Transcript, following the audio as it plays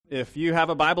If you have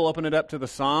a Bible, open it up to the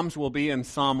Psalms. We'll be in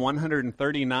Psalm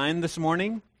 139 this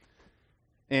morning.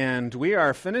 And we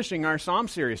are finishing our Psalm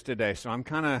series today, so I'm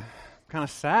kind of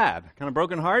sad, kind of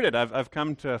brokenhearted. I've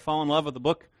come to fall in love with the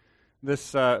book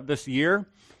this year.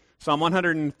 Psalm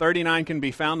 139 can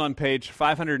be found on page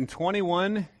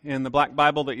 521 in the black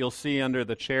Bible that you'll see under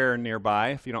the chair nearby.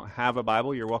 If you don't have a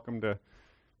Bible, you're welcome to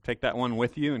take that one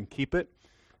with you and keep it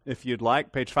if you'd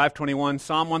like. Page 521,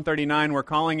 Psalm 139, we're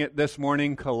calling it this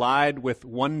morning, Collide with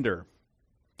Wonder.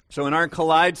 So in our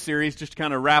Collide series, just to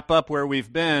kind of wrap up where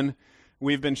we've been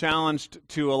challenged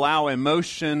to allow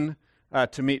emotion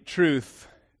to meet truth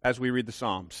as we read the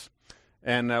Psalms.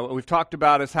 And what we've talked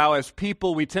about is how as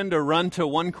people we tend to run to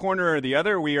one corner or the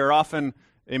other. We are often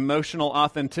emotional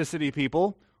authenticity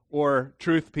people or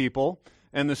truth people.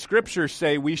 And the scriptures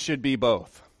say we should be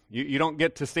both. You don't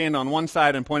get to stand on one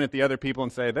side and point at the other people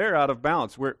and say, they're out of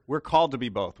balance. We're called to be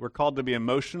both. We're called to be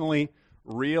emotionally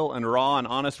real and raw and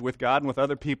honest with God and with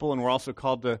other people, and we're also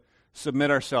called to submit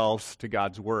ourselves to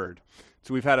God's Word.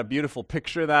 So we've had a beautiful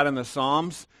picture of that in the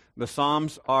Psalms. The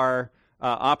Psalms are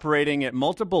operating at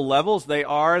multiple levels. They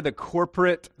are the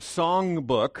corporate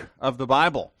songbook of the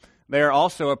Bible. They are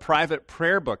also a private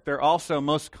prayer book. They're also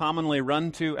most commonly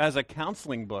run to as a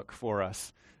counseling book for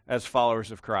us as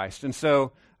followers of Christ. And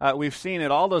so we've seen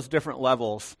at all those different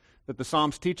levels that the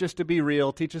Psalms teach us to be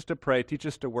real, teach us to pray, teach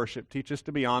us to worship, teach us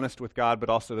to be honest with God, but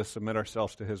also to submit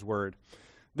ourselves to His Word.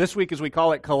 This week, as we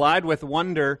call it, Collide with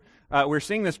Wonder, we're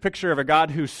seeing this picture of a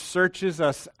God who searches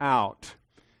us out.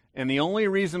 And the only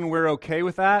reason we're okay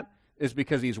with that is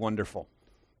because He's wonderful,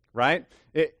 right?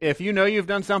 If you know you've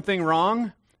done something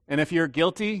wrong, and if you're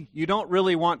guilty, you don't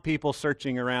really want people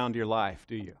searching around your life,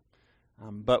 do you?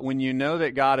 But when you know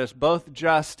that God is both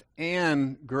just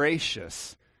and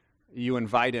gracious, you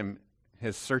invite Him,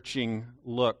 His searching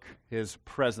look, His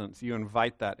presence. You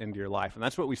invite that into your life. And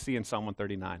that's what we see in Psalm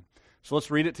 139. So let's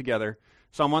read it together.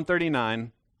 Psalm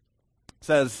 139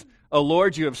 says, O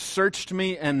Lord, you have searched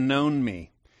me and known me.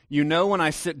 You know when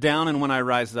I sit down and when I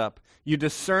rise up. You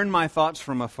discern my thoughts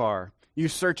from afar. You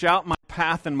search out my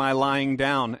path and my lying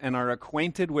down and are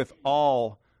acquainted with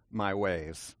all my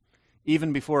ways.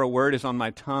 Even before a word is on my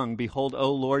tongue, behold,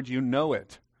 O Lord, you know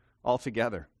it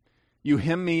altogether. You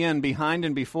hem me in behind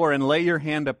and before and lay your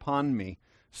hand upon me.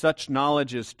 Such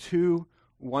knowledge is too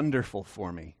wonderful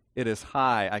for me. It is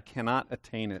high, I cannot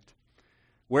attain it.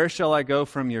 Where shall I go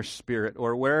from your spirit,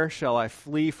 or where shall I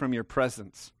flee from your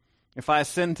presence? If I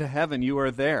ascend to heaven, you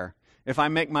are there. If I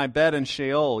make my bed in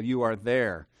Sheol, you are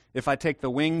there. If I take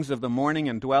the wings of the morning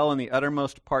and dwell in the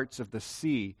uttermost parts of the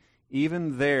sea,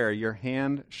 even there your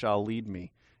hand shall lead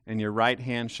me, and your right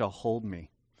hand shall hold me.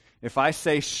 If I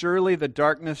say, surely the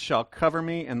darkness shall cover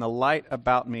me, and the light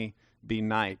about me be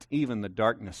night, even the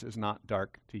darkness is not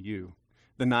dark to you.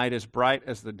 The night is bright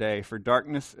as the day, for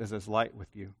darkness is as light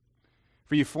with you.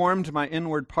 For you formed my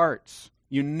inward parts.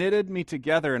 You knitted me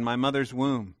together in my mother's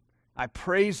womb. I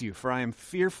praise you, for I am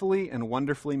fearfully and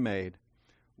wonderfully made.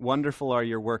 Wonderful are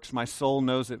your works. My soul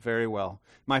knows it very well.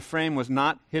 My frame was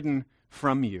not hidden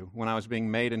from you when I was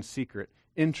being made in secret,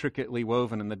 intricately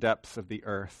woven in the depths of the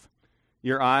earth.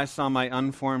 Your eyes saw my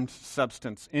unformed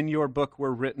substance. In your book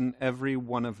were written, every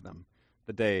one of them,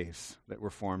 the days that were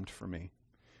formed for me,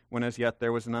 when as yet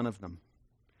there was none of them.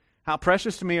 How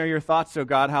precious to me are your thoughts, O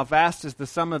God, how vast is the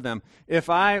sum of them. If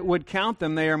I would count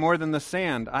them, they are more than the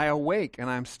sand. I awake, and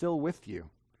I am still with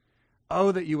you.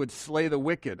 Oh, that you would slay the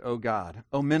wicked, O God.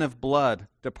 O men of blood,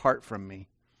 depart from me.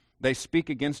 They speak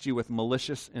against you with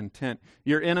malicious intent.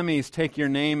 Your enemies take your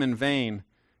name in vain.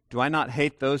 Do I not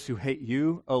hate those who hate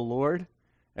you, O Lord?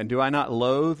 And do I not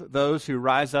loathe those who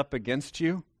rise up against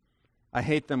you? I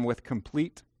hate them with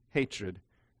complete hatred.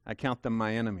 I count them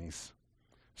my enemies.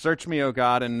 Search me, O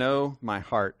God, and know my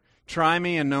heart. Try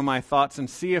me and know my thoughts, and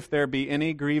see if there be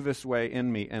any grievous way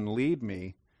in me, and lead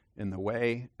me in the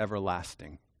way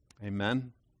everlasting.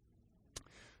 Amen.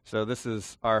 So this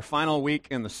is our final week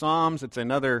in the Psalms. It's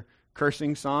another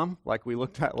cursing psalm, like we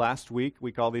looked at last week.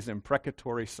 We call these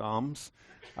imprecatory psalms,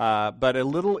 but a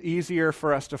little easier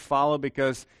for us to follow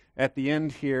because at the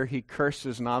end here, he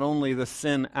curses not only the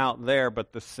sin out there,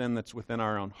 but the sin that's within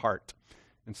our own heart.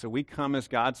 And so we come as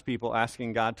God's people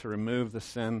asking God to remove the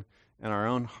sin in our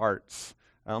own hearts.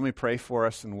 Let me pray for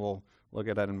us, and we'll look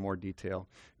at that in more detail.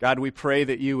 God, we pray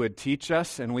that you would teach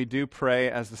us, and we do pray,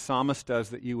 as the psalmist does,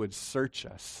 that you would search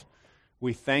us.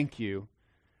 We thank you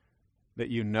that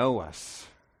you know us.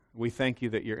 We thank you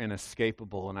that you're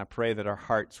inescapable, and I pray that our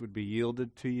hearts would be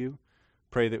yielded to you.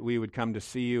 Pray that we would come to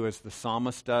see you as the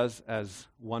psalmist does, as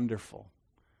wonderful.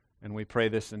 And we pray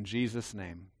this in Jesus'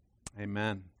 name.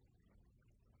 Amen.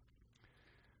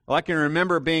 Well, I can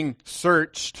remember being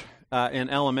searched in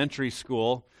elementary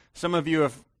school. Some of you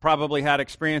have probably had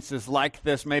experiences like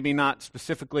this, maybe not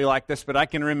specifically like this, but I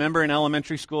can remember in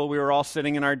elementary school we were all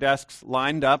sitting in our desks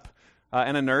lined up,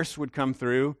 and a nurse would come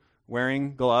through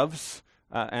wearing gloves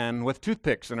and with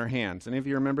toothpicks in her hands. Any of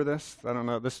you remember this? I don't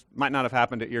know. This might not have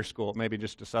happened at your school, maybe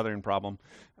just a southern problem.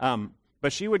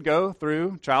 But she would go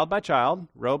through child by child,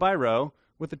 row by row,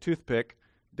 with a toothpick,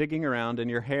 digging around in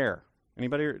your hair.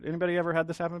 Anybody ever had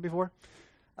this happen before?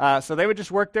 So they would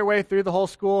just work their way through the whole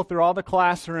school, through all the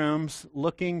classrooms,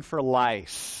 looking for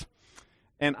lice.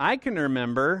 And I can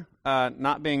remember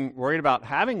not being worried about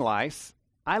having lice.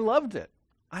 I loved it.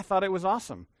 I thought it was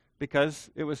awesome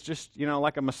because it was just,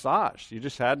 like a massage. You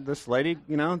just had this lady,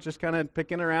 just kind of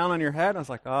picking around on your head. I was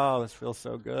like, oh, this feels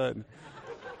so good.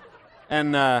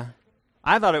 And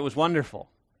I thought it was wonderful.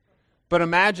 But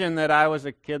imagine that I was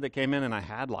a kid that came in and I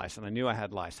had lice and I knew I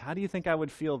had lice. How do you think I would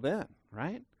feel then,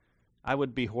 right? I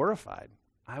would be horrified.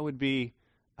 I would be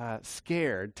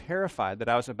scared, terrified that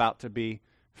I was about to be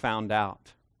found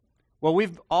out. Well,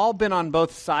 we've all been on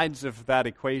both sides of that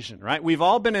equation, right? We've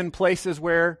all been in places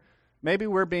where maybe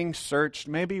we're being searched,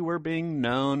 maybe we're being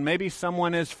known, maybe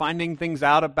someone is finding things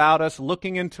out about us,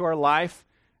 looking into our life,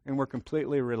 and we're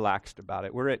completely relaxed about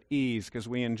it. We're at ease because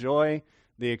we enjoy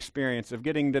the experience of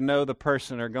getting to know the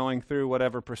person or going through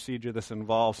whatever procedure this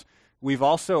involves. We've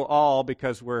also all,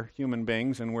 because we're human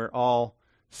beings and we're all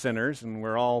sinners and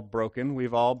we're all broken,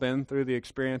 we've all been through the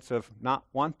experience of not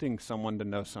wanting someone to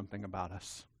know something about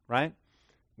us, right?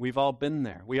 We've all been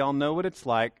there. We all know what it's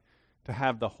like to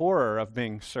have the horror of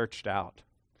being searched out.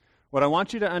 What I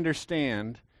want you to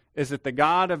understand is that the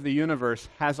God of the universe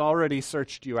has already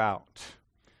searched you out.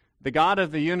 The God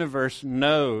of the universe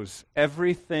knows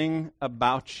everything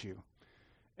about you.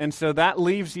 And so that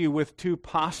leaves you with two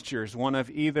postures, one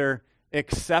of either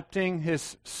accepting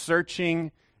his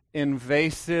searching,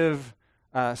 invasive,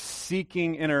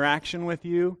 seeking interaction with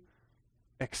you,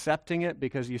 accepting it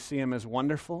because you see him as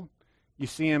wonderful. You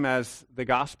see him as the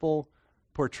gospel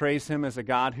portrays him as a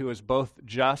God who is both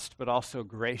just but also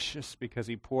gracious because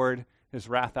he poured his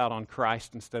wrath out on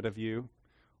Christ instead of you.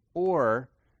 Or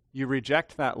you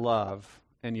reject that love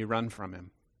and you run from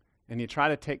him. And you try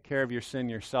to take care of your sin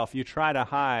yourself. You try to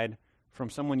hide from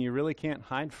someone you really can't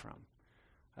hide from.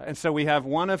 And so we have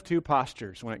one of two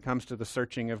postures when it comes to the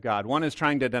searching of God. One is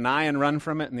trying to deny and run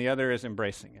from it, and the other is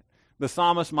embracing it. The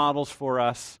psalmist models for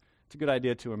us, it's a good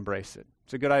idea to embrace it.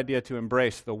 It's a good idea to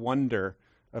embrace the wonder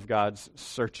of God's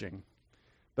searching.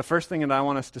 The first thing that I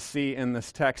want us to see in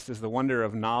this text is the wonder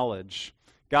of knowledge.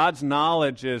 God's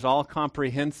knowledge is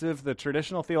all-comprehensive. The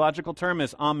traditional theological term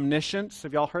is omniscience.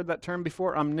 Have y'all heard that term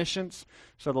before? Omniscience.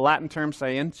 So the Latin term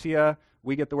scientia,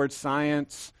 we get the word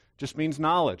science, just means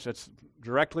knowledge. That's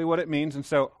directly what it means. And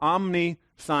so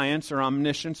omniscience or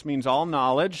omniscience means all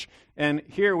knowledge. And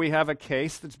here we have a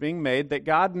case that's being made that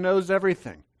God knows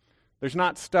everything. There's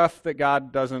not stuff that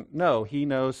God doesn't know. He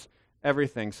knows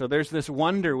everything. So there's this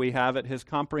wonder we have at his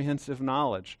comprehensive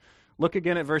knowledge. Look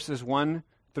again at verses 1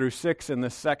 through 6 in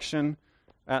this section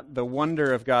at the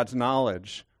wonder of God's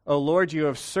knowledge. O Lord, you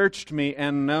have searched me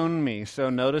and known me. So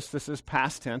notice this is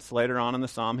past tense. Later on in the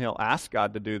psalm, he'll ask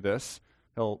God to do this.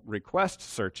 He'll request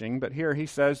searching, but here he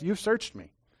says, you've searched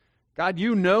me. God,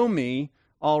 you know me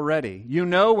already. You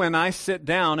know when I sit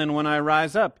down and when I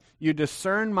rise up. You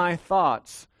discern my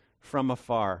thoughts from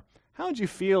afar. How would you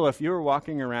feel if you were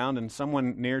walking around and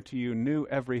someone near to you knew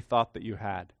every thought that you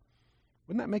had?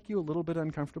 Wouldn't that make you a little bit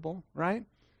uncomfortable, right?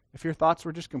 If your thoughts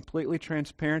were just completely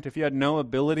transparent, if you had no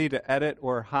ability to edit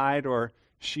or hide or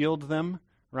shield them,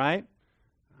 right?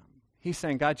 He's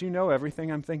saying, God, you know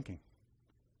everything I'm thinking,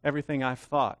 everything I've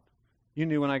thought. You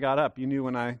knew when I got up. You knew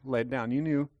when I laid down. You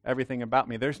knew everything about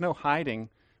me. There's no hiding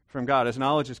from God. His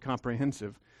knowledge is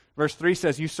comprehensive. Verse 3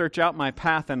 says, you search out my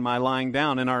path and my lying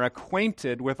down and are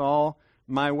acquainted with all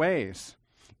my ways.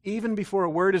 Even before a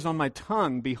word is on my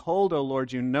tongue, behold, O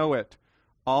Lord, you know it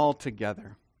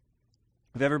altogether.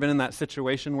 Have you ever been in that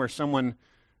situation where someone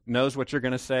knows what you're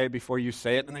going to say before you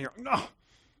say it, and then you're, no,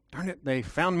 darn it, they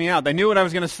found me out. They knew what I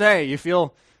was going to say. You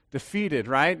feel defeated,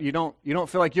 right? You don't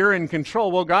feel like you're in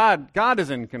control. Well, God is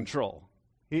in control.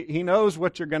 He knows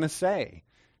what you're going to say.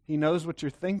 He knows what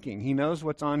you're thinking. He knows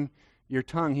what's on your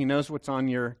tongue. He knows what's on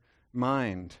your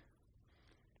mind.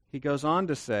 He goes on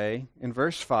to say in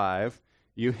verse 5,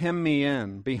 you hem me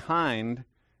in behind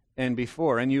and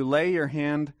before, and you lay your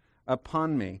hand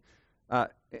upon me.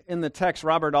 In the text,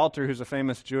 Robert Alter, who's a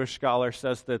famous Jewish scholar,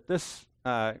 says that this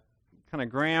kind of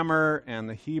grammar and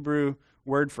the Hebrew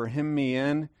word for hem me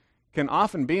in can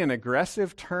often be an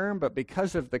aggressive term, but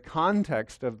because of the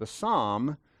context of the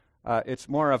psalm, it's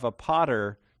more of a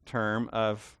potter term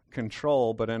of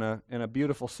control, but in a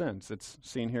beautiful sense. It's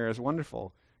seen here as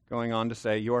wonderful, going on to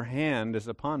say, your hand is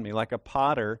upon me, like a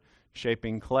potter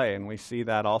shaping clay. And we see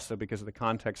that also because of the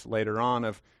context later on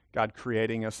of God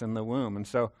creating us in the womb. And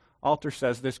so Alter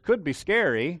says this could be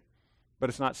scary, but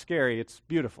it's not scary, it's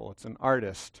beautiful. It's an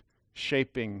artist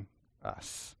shaping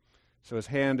us. So his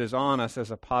hand is on us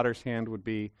as a potter's hand would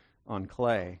be on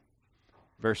clay.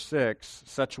 Verse 6,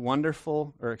 such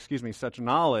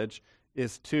knowledge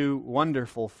is too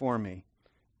wonderful for me.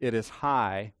 It is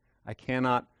high, I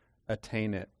cannot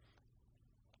attain it.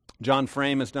 John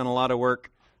Frame has done a lot of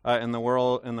work in the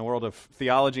world of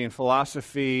theology and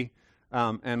philosophy,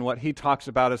 and what he talks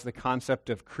about is the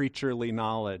concept of creaturely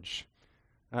knowledge.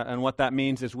 And what that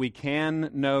means is we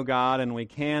can know God and we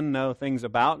can know things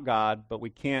about God, but we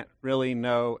can't really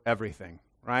know everything,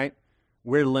 right?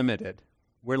 We're limited.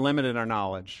 We're limited in our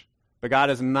knowledge. But God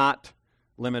is not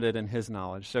limited in his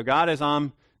knowledge. So God is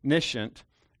omniscient,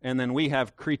 and then we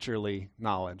have creaturely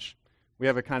knowledge. We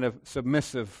have a kind of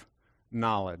submissive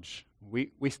knowledge.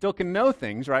 We still can know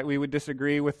things, right? We would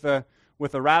disagree with a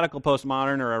radical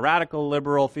postmodern or a radical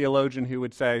liberal theologian who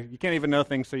would say, you can't even know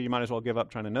things, so you might as well give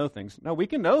up trying to know things. No, we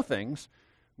can know things.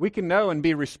 We can know and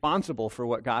be responsible for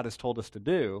what God has told us to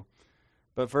do.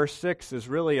 But verse 6 is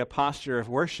really a posture of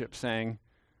worship saying,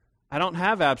 I don't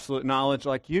have absolute knowledge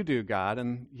like you do, God,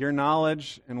 and your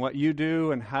knowledge and what you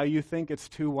do and how you think, it's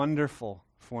too wonderful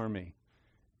for me.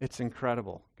 It's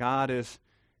incredible. God is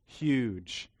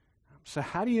huge. So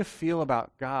how do you feel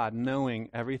about God knowing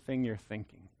everything you're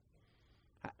thinking?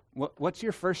 What's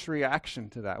your first reaction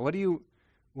to that? What do you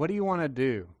want to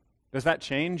do? Does that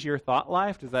change your thought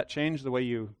life? Does that change the way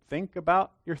you think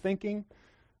about your thinking?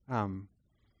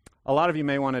 A lot of you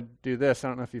may want to do this. I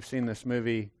don't know if you've seen this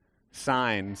movie,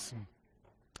 Signs.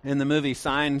 In the movie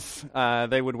Signs,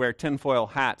 they would wear tinfoil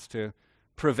hats to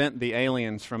prevent the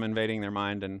aliens from invading their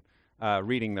mind and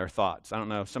reading their thoughts. I don't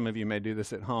know if some of you may do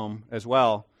this at home as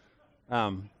well.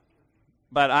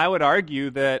 But I would argue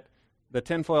that the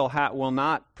tinfoil hat will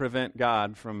not prevent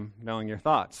God from knowing your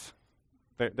thoughts.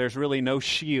 There's really no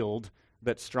shield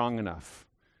that's strong enough.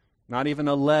 Not even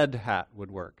a lead hat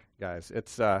would work, guys.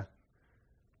 It's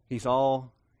He's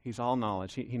all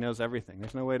knowledge. He knows everything.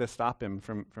 There's no way to stop him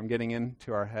from getting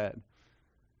into our head.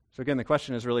 So again, the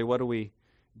question is really, what do we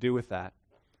do with that?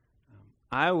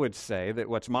 I would say that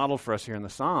what's modeled for us here in the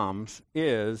Psalms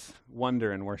is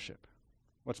wonder and worship.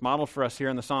 What's modeled for us here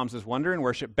in the Psalms is wonder and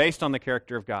worship based on the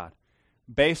character of God,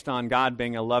 based on God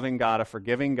being a loving God, a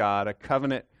forgiving God, a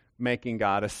covenant-making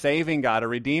God, a saving God, a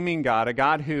redeeming God, a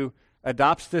God who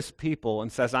adopts this people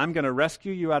and says, I'm going to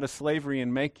rescue you out of slavery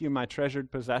and make you my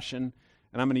treasured possession,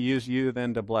 and I'm going to use you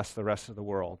then to bless the rest of the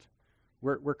world.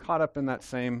 We're caught up in that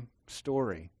same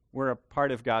story. We're a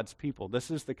part of God's people.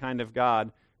 This is the kind of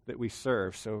God that we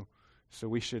serve, so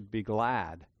we should be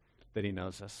glad that he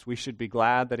knows us. We should be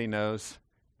glad that he knows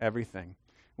everything.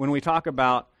 When we talk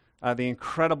about the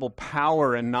incredible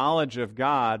power and knowledge of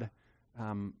God,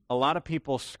 a lot of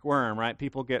people squirm, right?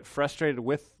 People get frustrated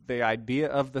with the idea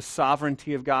of the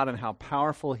sovereignty of God and how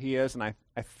powerful he is, and I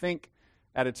think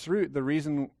at its root, the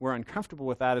reason we're uncomfortable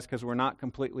with that is because we're not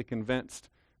completely convinced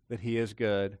that he is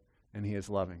good and he is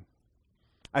loving.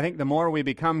 I think the more we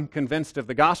become convinced of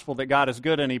the gospel that God is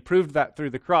good and he proved that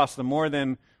through the cross, the more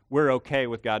then we're okay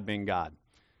with God being God.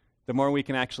 The more we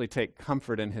can actually take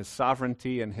comfort in his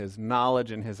sovereignty and his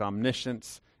knowledge and his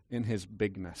omniscience, in his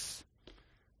bigness.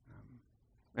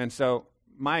 And so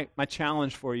my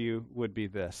challenge for you would be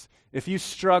this. If you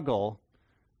struggle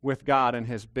with God and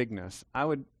his bigness, I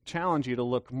would challenge you to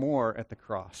look more at the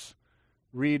cross.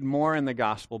 Read more in the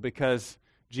gospel, because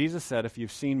Jesus said, if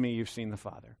you've seen me, you've seen the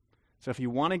Father. So if you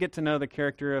want to get to know the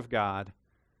character of God,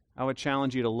 I would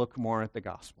challenge you to look more at the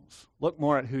Gospels. Look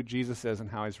more at who Jesus is and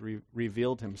how he's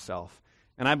revealed himself.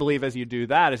 And I believe as you do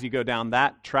that, as you go down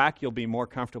that track, you'll be more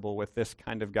comfortable with this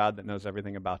kind of God that knows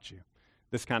everything about you.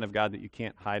 This kind of God that you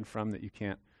can't hide from, that you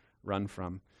can't run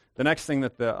from. The next thing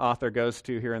that the author goes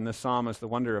to here in this psalm is the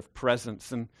wonder of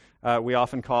presence. And we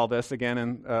often call this, again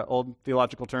in old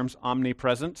theological terms,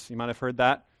 omnipresence. You might have heard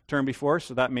that term before,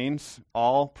 so that means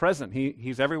all present.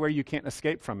 He's everywhere, you can't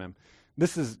escape from him.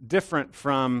 This is different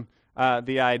from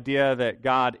the idea that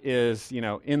God is,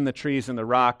 in the trees and the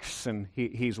rocks, and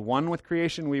he's one with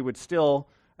creation. We would still,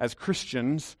 as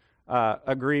Christians,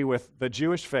 agree with the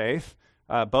Jewish faith.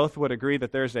 Both would agree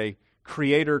that there's a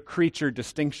creator-creature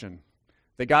distinction,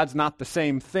 that God's not the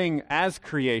same thing as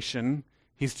creation.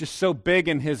 He's just so big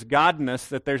in his godness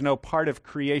that there's no part of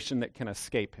creation that can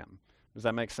escape him. Does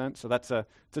that make sense? So it's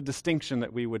a distinction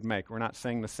that we would make. We're not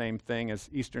saying the same thing as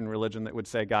Eastern religion that would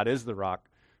say God is the rock.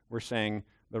 We're saying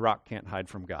the rock can't hide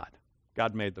from God.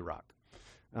 God made the rock.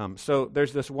 So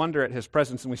there's this wonder at his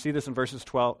presence, and we see this in verses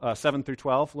 7 through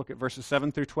 12. Look at verses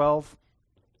 7 through 12.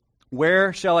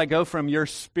 Where shall I go from your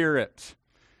spirit?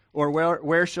 Or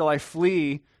where shall I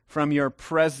flee from your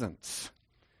presence?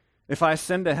 If I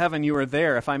ascend to heaven, you are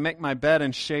there. If I make my bed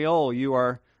in Sheol, you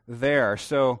are there.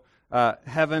 So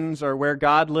heavens are where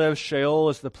God lives. Sheol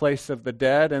is the place of the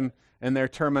dead and their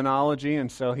terminology. And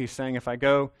so he's saying, if I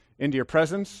go into your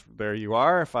presence, there you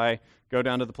are. If I go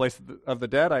down to the place of the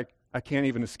dead, I can't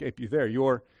even escape you there.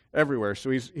 You're everywhere. So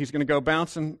he's going to go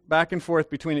bouncing back and forth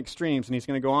between extremes, and he's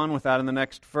going to go on with that in the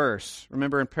next verse.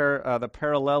 Remember in the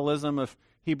parallelism of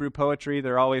Hebrew poetry,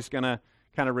 they're always going to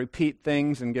kind of repeat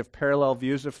things and give parallel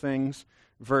views of things.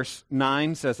 Verse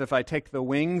 9 says, if I take the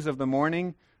wings of the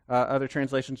morning, other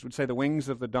translations would say the wings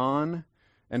of the dawn,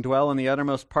 and dwell in the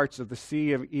uttermost parts of the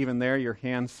sea, even there your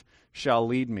hands shall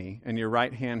lead me, and your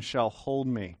right hand shall hold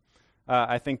me.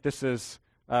 I think this is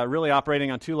really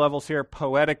operating on two levels here.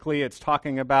 Poetically, it's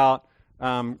talking about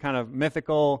kind of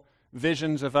mythical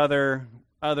visions of other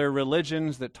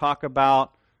religions that talk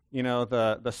about,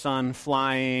 the sun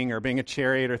flying or being a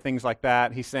chariot or things like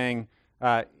that. He's saying,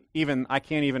 even I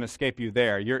can't even escape you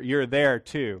there. You're there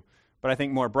too. But I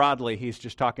think more broadly, he's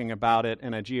just talking about it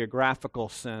in a geographical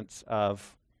sense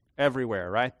of everywhere,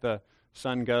 right? The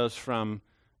sun goes from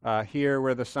here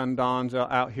where the sun dawns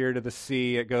out here to the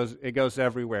sea. It goes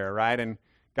everywhere, right? And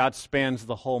God spans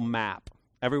the whole map.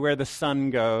 Everywhere the sun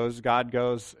goes, God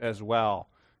goes as well.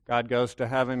 God goes to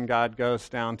heaven, God goes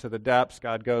down to the depths,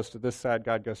 God goes to this side,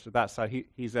 God goes to that side.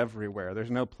 He's everywhere.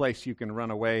 There's no place you can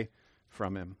run away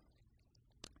from him.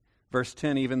 Verse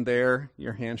 10, even there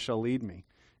your hand shall lead me,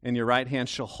 and your right hand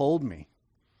shall hold me.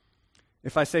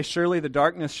 If I say, surely the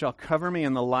darkness shall cover me,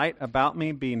 and the light about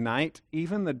me be night,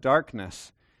 even the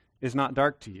darkness is not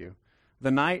dark to you.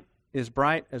 The night is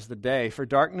bright as the day, for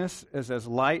darkness is as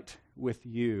light with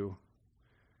you.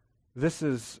 This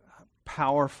is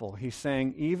powerful. He's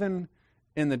saying even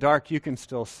in the dark you can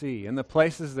still see. In the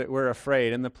places that we're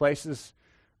afraid, in the places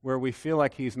where we feel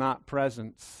like he's not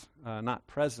present,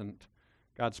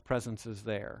 God's presence is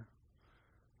there.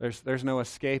 There's no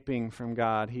escaping from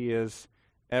God. He is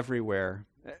everywhere.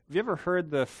 Have you ever heard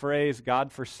the phrase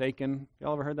God forsaken?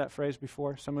 Y'all ever heard that phrase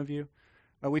before? Some of you?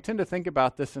 We tend to think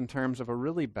about this in terms of a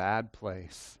really bad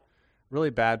place.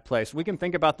 Really bad place. We can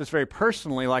think about this very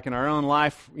personally, like in our own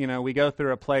life. We go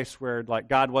through a place where like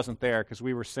God wasn't there because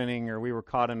we were sinning or we were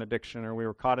caught in addiction or we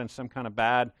were caught in some kind of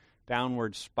bad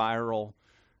downward spiral.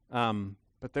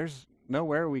 But there's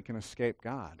nowhere we can escape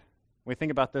God. We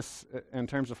think about this in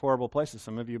terms of horrible places.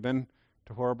 Some of you have been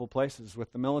to horrible places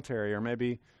with the military, or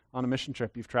maybe on a mission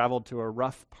trip. You've traveled to a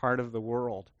rough part of the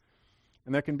world.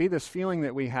 And there can be this feeling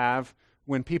that we have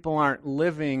when people aren't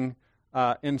living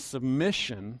in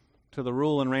submission to the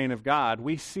rule and reign of God.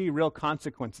 We see real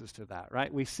consequences to that,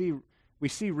 right? We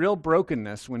see real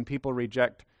brokenness when people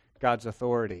reject God's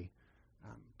authority.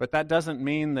 But that doesn't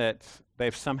mean that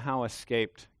they've somehow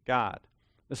escaped God.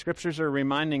 The Scriptures are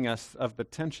reminding us of the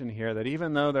tension here, that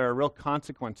even though there are real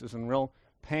consequences and real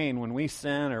pain when we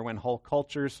sin, or when whole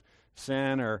cultures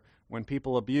sin, or when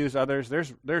people abuse others,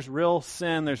 there's real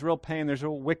sin, there's real pain, there's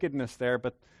real wickedness there,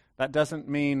 but that doesn't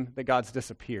mean that God's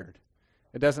disappeared.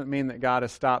 It doesn't mean that God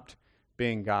has stopped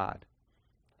being God.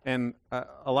 And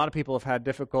a lot of people have had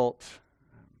difficult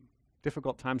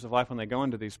times of life when they go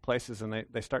into these places and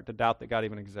they start to doubt that God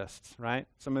even exists, right?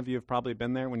 Some of you have probably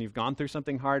been there when you've gone through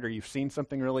something hard or you've seen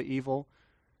something really evil.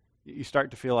 You start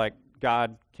to feel like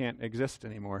God can't exist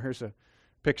anymore. Here's a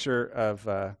picture of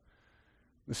the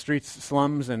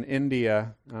slums in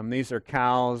India. These are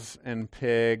cows and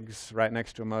pigs right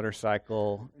next to a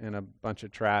motorcycle and a bunch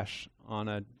of trash on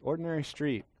an ordinary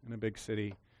street in a big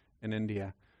city in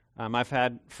India. I've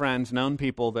had friends, known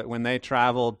people, that when they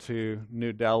traveled to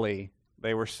New Delhi,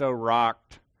 they were so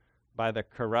rocked by the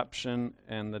corruption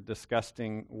and the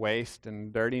disgusting waste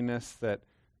and dirtiness that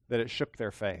it shook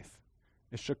their faith.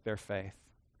 It shook their faith.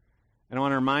 And I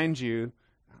want to remind you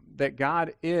that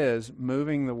God is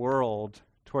moving the world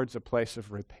towards a place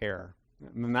of repair.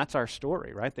 And that's our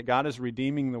story, right? That God is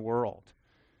redeeming the world.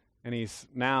 And he's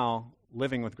now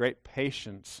living with great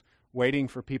patience, waiting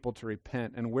for people to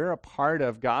repent. And we're a part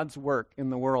of God's work in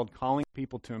the world, calling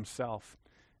people to himself.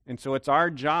 And so it's our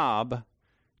job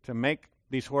to make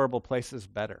these horrible places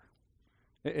better.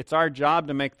 It's our job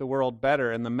to make the world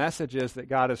better. And the message is that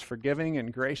God is forgiving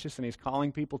and gracious, and he's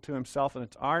calling people to himself. And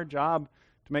it's our job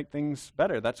to make things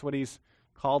better. That's what he's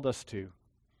called us to.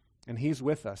 And he's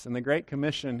with us. In the Great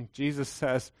Commission, Jesus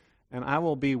says, and I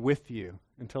will be with you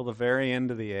until the very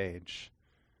end of the age.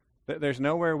 There's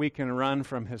nowhere we can run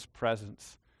from his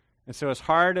presence. And so as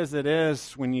hard as it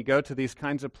is when you go to these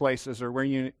kinds of places or where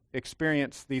you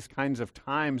experience these kinds of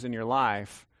times in your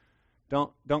life,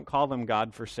 don't call them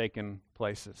God-forsaken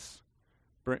places.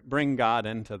 Bring God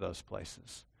into those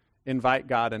places. Invite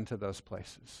God into those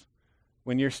places.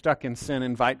 When you're stuck in sin,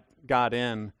 invite God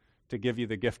in to give you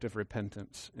the gift of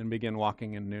repentance and begin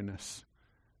walking in newness.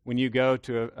 When you go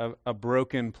to a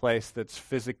broken place that's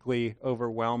physically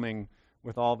overwhelming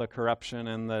with all the corruption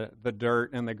and the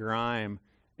dirt and the grime,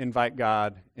 invite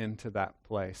God into that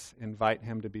place. Invite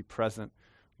Him to be present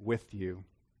with you.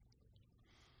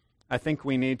 I think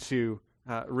we need to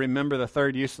remember the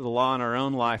third use of the law in our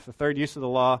own life. The third use of the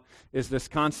law is this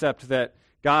concept that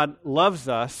God loves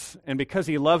us, and because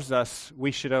He loves us,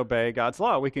 we should obey God's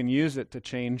law. We can use it to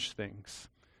change things.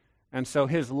 And so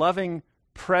His loving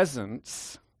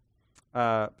presence,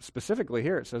 specifically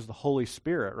here it says the Holy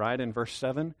Spirit, right, in verse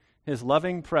 7, His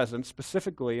loving presence,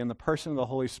 specifically in the person of the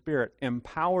Holy Spirit,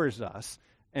 empowers us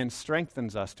and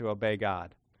strengthens us to obey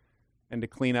God and to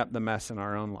clean up the mess in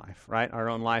our own life, right? Our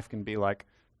own life can be like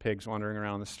pigs wandering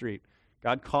around the street.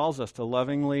 God calls us to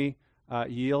lovingly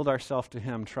yield ourselves to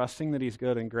Him, trusting that He's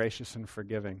good and gracious and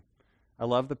forgiving. I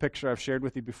love the picture I've shared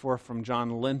with you before from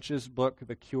John Lynch's book,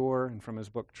 The Cure, and from his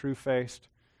book, True-Faced,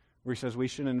 where he says we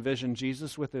should envision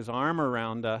Jesus with His arm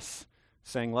around us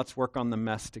saying, let's work on the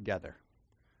mess together.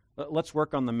 Let's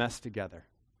work on the mess together.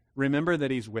 Remember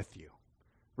that He's with you.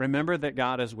 Remember that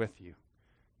God is with you.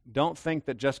 Don't think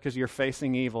that just because you're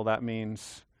facing evil, that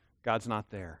means God's not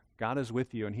there. God is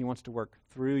with you, and He wants to work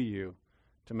through you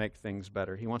to make things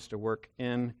better. He wants to work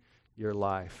in your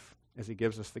life as He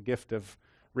gives us the gift of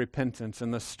repentance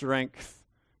and the strength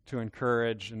to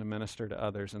encourage and to minister to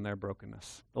others in their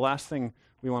brokenness. The last thing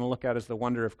we want to look at is the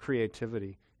wonder of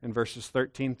creativity in verses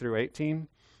 13 through 18.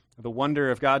 The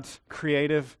wonder of God's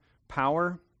creative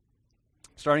power.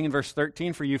 Starting in verse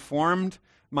 13, for you formed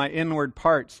my inward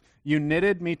parts. You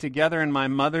knitted me together in my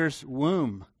mother's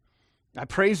womb. I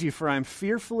praise you, for I am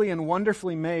fearfully and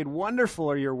wonderfully made.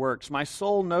 Wonderful are your works. My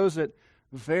soul knows it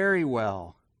very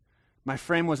well. My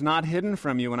frame was not hidden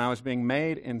from you when I was being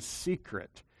made in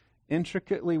secret,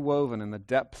 intricately woven in the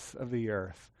depths of the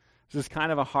earth. This is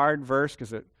kind of a hard verse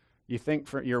because you think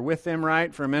you're with Him,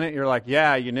 right? For a minute, you're like,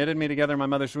 yeah, you knitted me together in my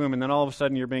mother's womb, and then all of a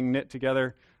sudden you're being knit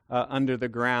together under the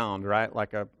ground, right?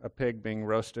 Like a pig being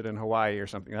roasted in Hawaii or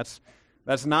something.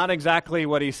 That's not exactly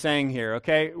what he's saying here,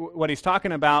 okay? What he's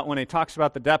talking about when he talks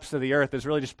about the depths of the earth is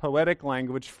really just poetic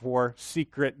language for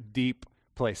secret, deep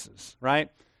places,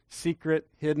 right? Secret,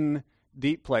 hidden,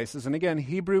 deep places. And again,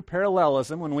 Hebrew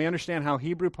parallelism, when we understand how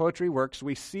Hebrew poetry works,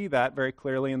 we see that very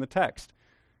clearly in the text.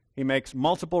 He makes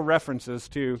multiple references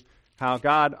to how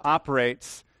God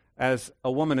operates as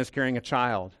a woman is carrying a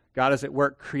child. God is at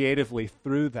work creatively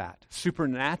through that,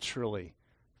 supernaturally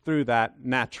through that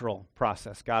natural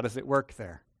process. God is at work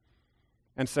there.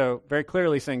 And so very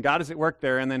clearly saying God is at work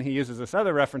there, and then he uses this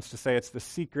other reference to say it's the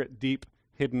secret, deep,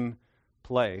 hidden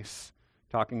place,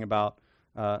 talking about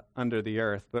under the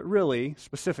earth. But really,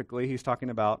 specifically, he's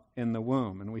talking about in the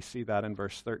womb, and we see that in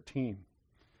verse 13.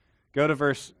 Go to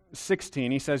verse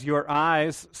 16. He says, your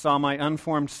eyes saw my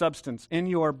unformed substance. In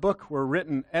your book were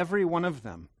written, every one of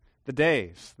them, the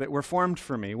days that were formed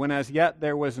for me, when as yet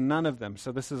there was none of them.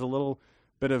 So this is a little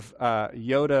bit of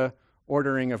Yoda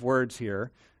ordering of words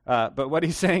here. But what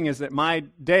he's saying is that my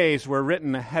days were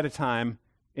written ahead of time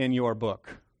in your book.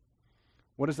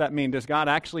 What does that mean? Does God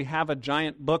actually have a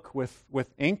giant book with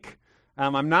ink?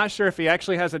 I'm not sure if He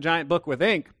actually has a giant book with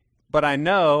ink, but I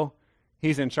know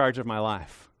He's in charge of my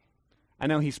life. I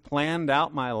know He's planned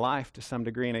out my life to some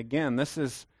degree. And again, this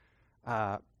is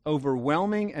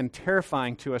overwhelming and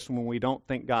terrifying to us when we don't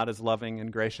think God is loving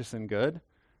and gracious and good.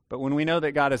 But when we know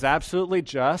that God is absolutely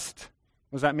just,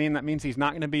 what does that mean? That means He's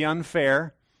not going to be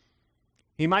unfair.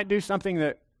 He might do something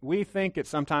that we think at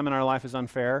some time in our life is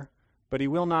unfair, but He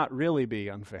will not really be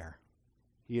unfair.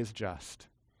 He is just.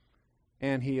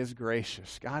 And He is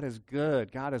gracious. God is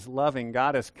good. God is loving.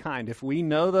 God is kind. If we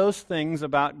know those things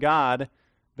about God,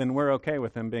 then we're okay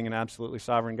with Him being an absolutely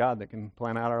sovereign God that can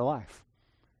plan out our life.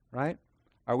 Right?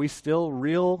 Are we still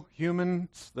real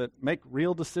humans that make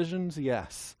real decisions?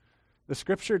 Yes. The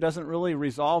Scripture doesn't really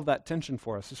resolve that tension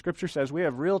for us. The Scripture says we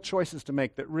have real choices to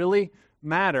make that really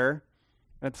matter.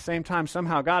 At the same time,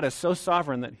 somehow God is so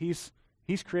sovereign that He's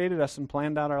created us and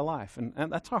planned out our life.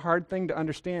 And that's a hard thing to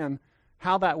understand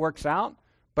how that works out.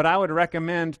 But I would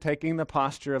recommend taking the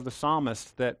posture of the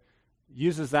psalmist that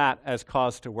uses that as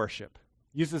cause to worship,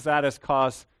 uses that as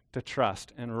cause to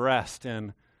trust and rest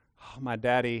in, oh, my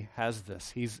daddy has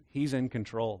this. He's in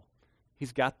control.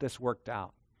 He's got this worked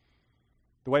out.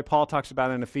 The way Paul talks about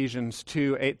it in Ephesians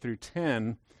 2, 8 through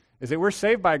 10, is that we're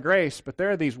saved by grace, but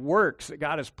there are these works that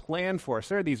God has planned for us.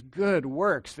 There are these good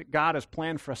works that God has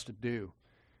planned for us to do.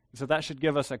 And so that should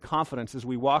give us a confidence as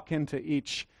we walk into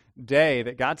each day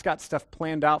that God's got stuff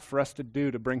planned out for us to do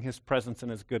to bring his presence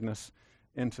and his goodness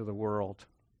into the world.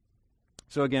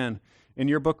 So again, in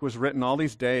your book was written all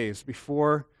these days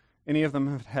before any of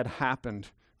them had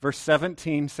happened. Verse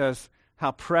 17 says,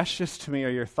 "How precious to me are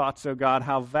your thoughts, O God,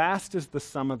 how vast is the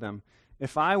sum of them.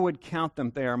 If I would count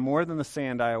them, they are more than the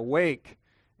sand. I awake,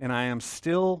 and I am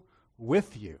still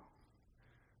with you."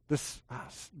 This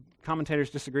commentators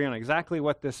disagree on exactly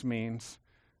what this means,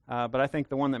 but I think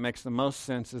the one that makes the most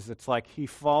sense is it's like he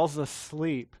falls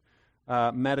asleep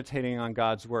meditating on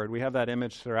God's word. We have that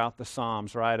image throughout the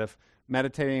Psalms, right, of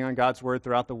meditating on God's word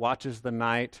throughout the watches of the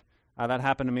night. That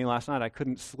happened to me last night. I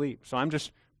couldn't sleep, so I'm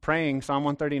just praying Psalm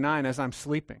 139 as I'm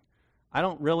sleeping. I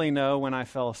don't really know when I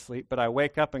fell asleep, but I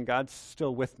wake up and God's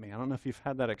still with me. I don't know if you've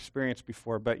had that experience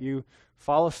before, but you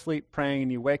fall asleep praying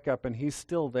and you wake up and he's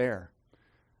still there.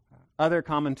 Other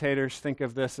commentators think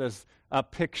of this as a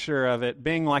picture of it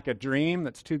being like a dream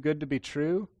that's too good to be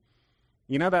true.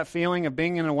 You know that feeling of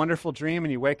being in a wonderful dream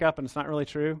and you wake up and it's not really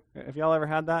true? Have y'all ever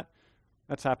had that?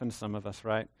 That's happened to some of us,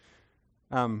 right?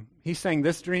 He's saying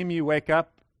this dream you wake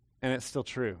up and it's still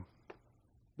true.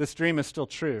 This dream is still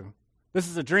true. This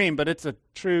is a dream, but it's a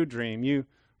true dream. You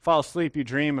fall asleep, you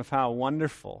dream of how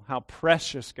wonderful, how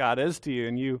precious God is to you,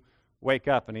 and you wake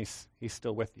up and he's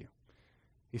still with you.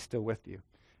 He's still with you.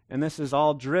 And this is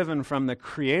all driven from the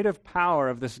creative power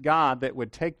of this God that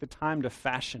would take the time to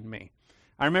fashion me.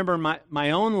 I remember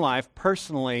my own life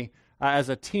personally as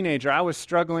a teenager. I was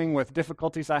struggling with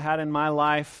difficulties I had in my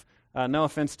life. No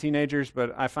offense, teenagers,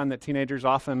 but I find that teenagers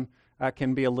often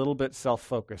can be a little bit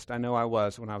self-focused. I know I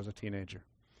was when I was a teenager.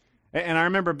 And I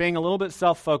remember being a little bit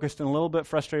self-focused and a little bit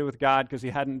frustrated with God because he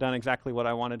hadn't done exactly what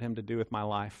I wanted him to do with my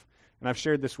life. And I've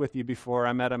shared this with you before.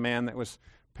 I met a man that was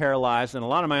paralyzed, and a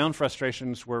lot of my own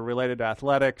frustrations were related to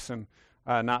athletics and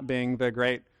not being the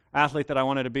great athlete that I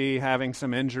wanted to be, having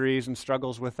some injuries and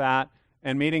struggles with that,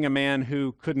 and meeting a man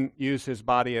who couldn't use his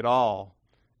body at all,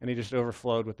 and he just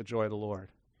overflowed with the joy of the Lord.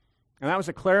 And that was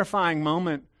a clarifying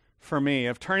moment for me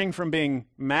of turning from being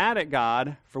mad at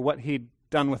God for what he'd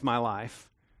done with my life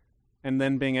and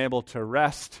then being able to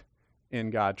rest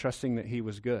in God, trusting that he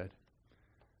was good,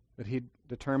 that he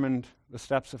determined the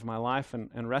steps of my life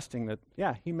and resting that,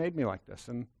 yeah, he made me like this,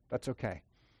 and that's okay.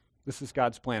 This is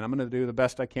God's plan. I'm going to do the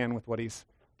best I can with what he's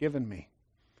given me.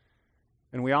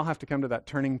 And we all have to come to that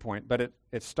turning point, but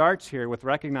it starts here with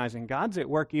recognizing God's at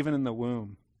work even in the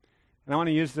womb. And I want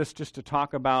to use this just to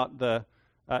talk about the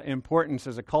importance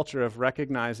as a culture of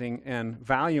recognizing and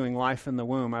valuing life in the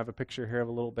womb. I have a picture here of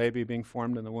a little baby being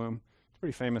formed in the womb. It's a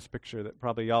pretty famous picture that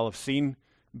probably y'all have seen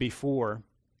before.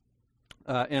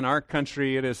 In our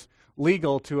country, it is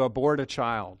legal to abort a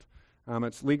child.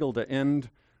 It's legal to end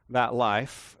that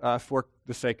life for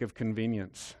the sake of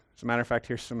convenience. As a matter of fact,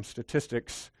 here's some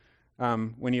statistics.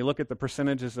 When you look at the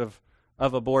percentages of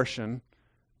abortion,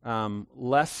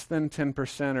 less than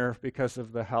 10% are because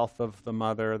of the health of the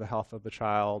mother, the health of the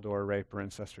child, or rape or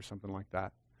incest or something like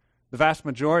that. The vast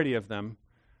majority of them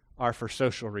are for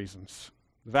social reasons.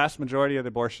 The vast majority of the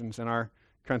abortions in our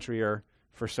country are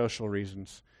for social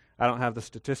reasons. I don't have the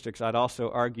statistics. I'd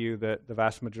also argue that the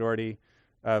vast majority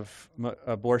of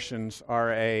abortions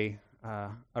are a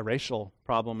racial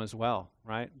problem as well,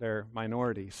 right? They're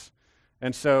minorities.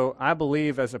 And so I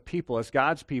believe as a people, as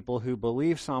God's people who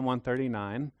believe Psalm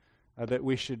 139, that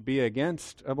we should be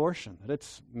against abortion, that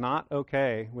it's not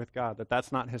okay with God, that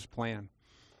that's not his plan.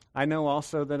 I know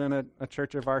also that in a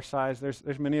church of our size,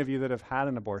 there's many of you that have had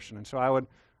an abortion, and so I would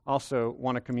also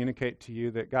want to communicate to you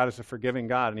that God is a forgiving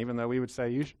God, and even though we would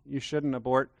say you shouldn't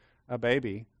abort a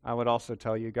baby, I would also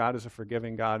tell you God is a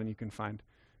forgiving God, and you can find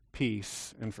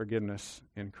peace and forgiveness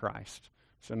in Christ.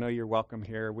 So know you're welcome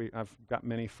here. I've got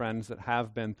many friends that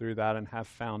have been through that and have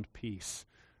found peace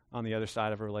on the other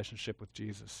side of a relationship with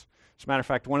Jesus. As a matter of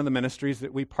fact, one of the ministries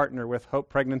that we partner with, Hope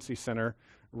Pregnancy Center,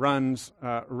 runs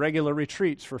regular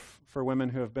retreats for women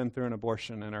who have been through an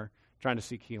abortion and are trying to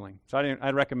seek healing. So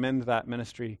I'd recommend that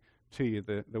ministry to you.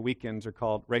 The weekends are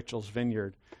called Rachel's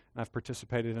Vineyard. And I've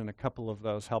participated in a couple of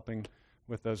those, helping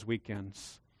with those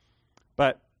weekends.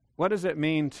 But what does it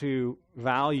mean to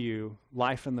value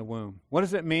life in the womb? What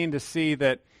does it mean to see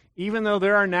that even though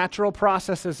there are natural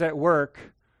processes at work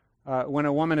when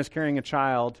a woman is carrying a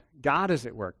child, God is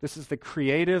at work? This is the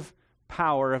creative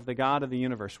power of the God of the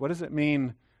universe. What does it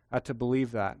mean to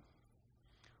believe that?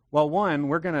 Well, one,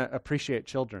 we're going to appreciate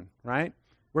children, right?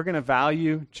 We're going to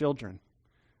value children.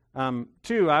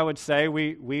 Two, I would say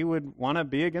we would want to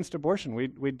be against abortion.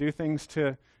 We do things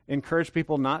to encourage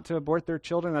people not to abort their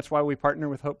children. That's why we partner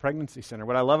with Hope Pregnancy Center.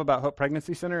 What I love about Hope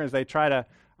Pregnancy Center is they try to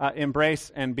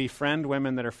embrace and befriend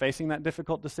women that are facing that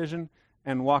difficult decision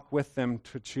and walk with them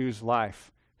to choose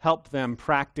life. Help them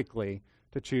practically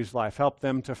to choose life. Help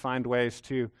them to find ways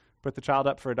to put the child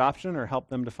up for adoption or help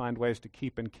them to find ways to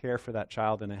keep and care for that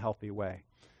child in a healthy way.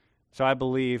 So I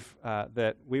believe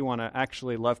that we want to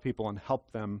actually love people and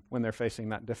help them when they're facing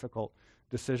that difficult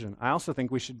decision. I also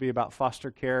think we should be about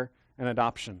foster care and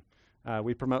adoption.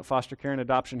 We promote foster care and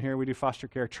adoption here. We do foster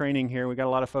care training here. We got a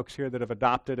lot of folks here that have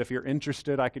adopted. If you're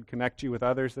interested, I could connect you with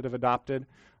others that have adopted.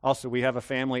 Also, we have a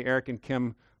family, Eric and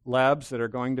Kim Lebs, that are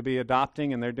going to be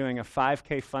adopting, and they're doing a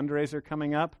 5K fundraiser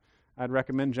coming up. I'd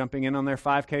recommend jumping in on their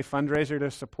 5K fundraiser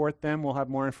to support them. We'll have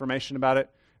more information about it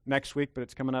next week, but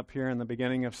it's coming up here in the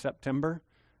beginning of September.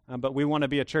 But we want to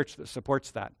be a church that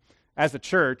supports that. As a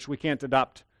church, we can't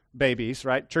adopt babies,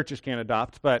 right? Churches can't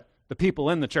adopt, but the people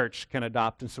in the church can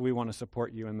adopt, and so we want to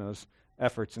support you in those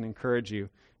efforts and encourage you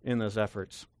in those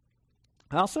efforts.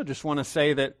 I also just want to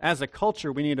say that as a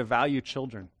culture, we need to value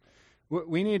children.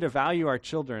 We need to value our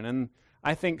children, and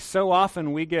I think so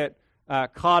often we get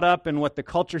caught up in what the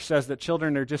culture says, that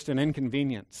children are just an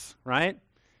inconvenience, right?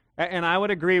 And I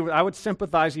would agree, I would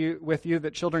sympathize with you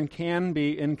that children can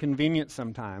be inconvenient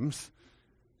sometimes,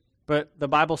 but the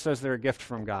Bible says they're a gift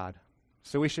from God.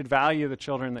 So we should value the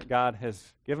children that God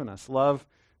has given us, love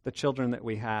the children that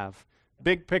we have.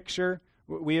 Big picture,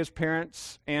 we as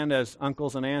parents and as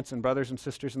uncles and aunts and brothers and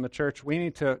sisters in the church, we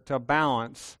need to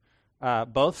balance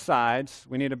both sides.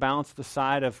 We need to balance the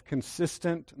side of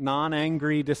consistent,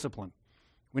 non-angry discipline.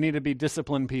 We need to be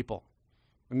disciplined people.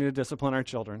 We need to discipline our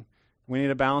children. We need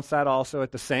to balance that also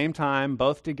at the same time,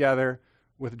 both together,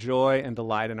 with joy and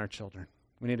delight in our children.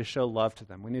 We need to show love to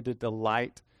them. We need to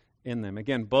delight in them.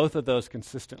 Again, both of those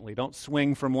consistently. Don't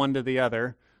swing from one to the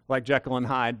other like Jekyll and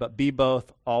Hyde, but be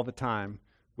both all the time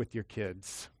with your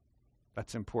kids.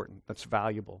 That's important. That's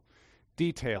valuable.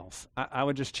 Details. I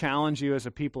would just challenge you as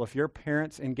a people, if your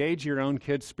parents, engage your own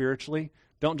kids spiritually.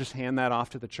 Don't just hand that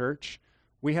off to the church.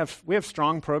 We have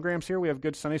strong programs here. We have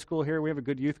good Sunday school here. We have a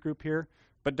good youth group here.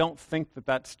 But don't think that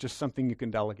that's just something you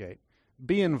can delegate.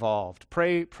 Be involved.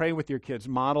 Pray with your kids.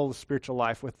 Model the spiritual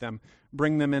life with them.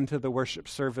 Bring them into the worship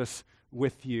service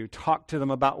with you. Talk to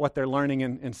them about what they're learning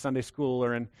in Sunday school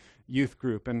or in youth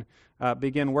group, and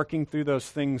begin working through those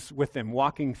things with them,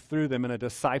 walking through them in a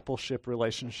discipleship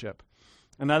relationship.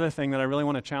 Another thing that I really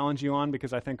want to challenge you on,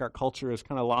 because I think our culture has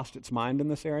kind of lost its mind in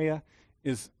this area,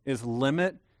 is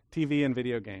limit TV and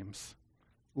video games.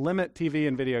 Limit TV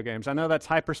and video games. I know that's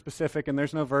hyper-specific, and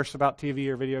there's no verse about TV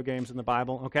or video games in the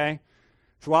Bible, okay?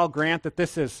 So I'll grant that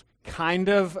this is kind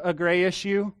of a gray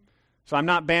issue. So I'm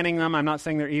not banning them. I'm not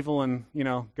saying they're evil and,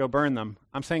 go burn them.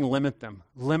 I'm saying limit them.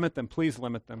 Limit them. Please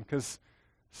limit them, because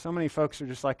so many folks are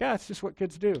just like, it's just what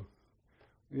kids do.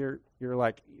 You're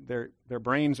like, their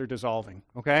brains are dissolving,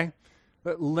 okay?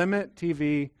 But limit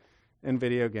TV and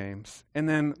video games. And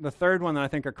then the third one that I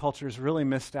think our culture has really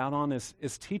missed out on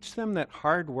is teach them that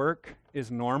hard work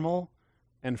is normal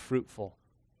and fruitful.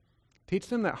 Teach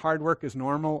them that hard work is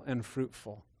normal and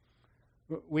fruitful.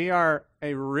 We are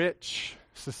a rich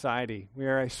society. We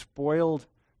are a spoiled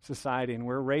society, and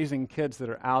we're raising kids that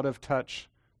are out of touch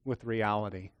with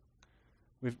reality.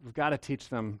 We've got to teach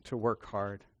them to work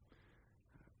hard.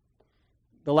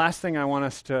 The last thing I want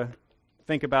us to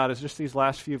think about is just these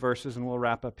last few verses, and we'll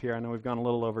wrap up here. I know we've gone a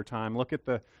little over time. Look at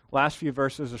the last few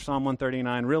verses of Psalm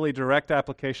 139, really direct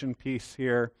application piece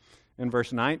here in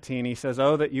verse 19. He says,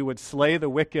 "Oh, that you would slay the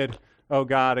wicked, O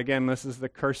God." Again, this is the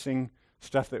cursing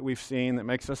stuff that we've seen that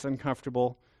makes us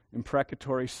uncomfortable,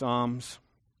 imprecatory psalms.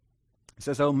 He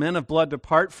says, "O men of blood,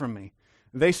 depart from me.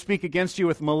 They speak against you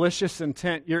with malicious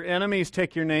intent. Your enemies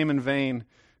take your name in vain.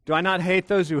 Do I not hate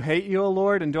those who hate you, O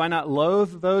Lord? And do I not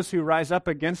loathe those who rise up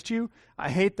against you? I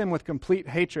hate them with complete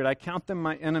hatred. I count them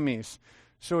my enemies."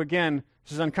 So again,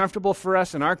 this is uncomfortable for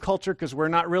us in our culture because we're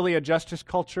not really a justice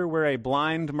culture. We're a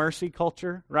blind mercy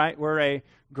culture, right? We're a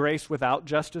grace without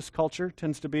justice culture.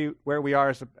 Tends to be where we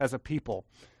are as a people.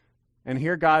 And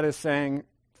here God is saying,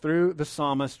 through the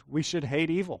psalmist, we should hate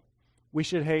evil. We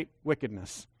should hate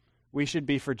wickedness. We should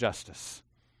be for justice.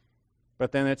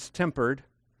 But then it's tempered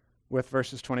with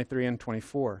verses 23 and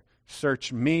 24.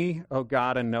 "Search me, O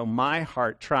God, and know my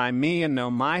heart. Try me and know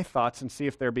my thoughts, and see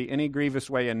if there be any grievous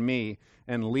way in me,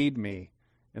 and lead me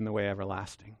in the way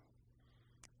everlasting."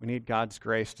 We need God's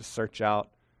grace to search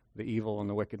out the evil and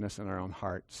the wickedness in our own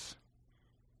hearts.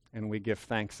 And we give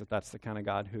thanks that that's the kind of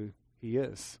God who He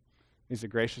is. He's a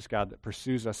gracious God that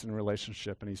pursues us in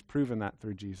relationship, and He's proven that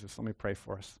through Jesus. Let me pray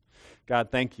for us. God,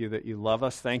 thank you that you love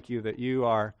us. Thank you that you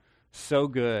are so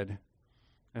good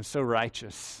and so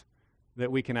righteous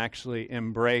that we can actually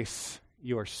embrace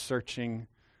your searching,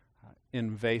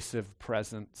 invasive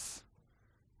presence.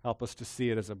 Help us to see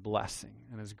it as a blessing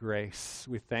and as grace.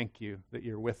 We thank you that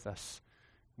you're with us.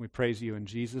 We praise you in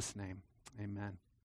Jesus' name. Amen.